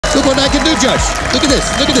Look what I can do, Josh. Look at this.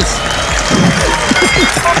 Look at this.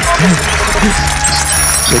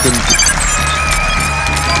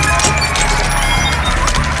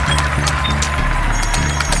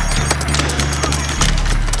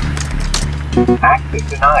 Access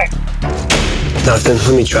denied. Nothing.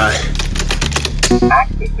 Let me try.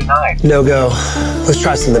 Access denied. No go. Let's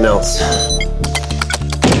try something else.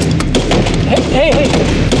 Hey!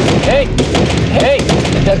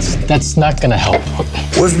 That's not gonna help.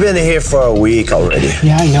 We've been here for a week already.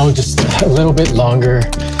 Yeah, I know, just a little bit longer,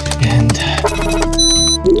 and...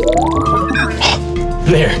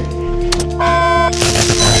 There.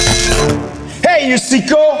 Hey, you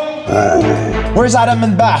sicko! Where's Adam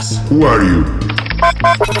and Bass? Who are you?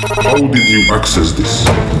 How did you access this?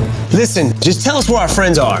 Listen, just tell us where our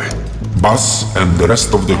friends are. Buzz and the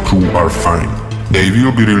rest of the crew are fine. They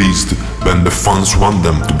will be released when the fans want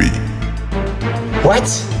them to be. What?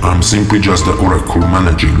 I'm simply just the Oracle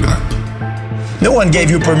managing that. No one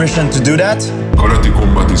gave you permission to do that? Karate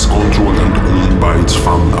Combat is controlled and owned by its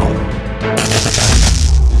fan now.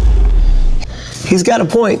 He's got a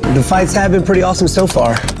point. The fights have been pretty awesome so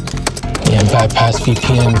far. Yeah, bypass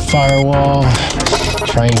VPN firewall,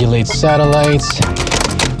 triangulate satellites.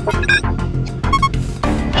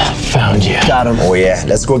 Found you. Got him. Oh yeah,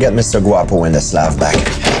 let's go get Mr. Guapo and the Slav back.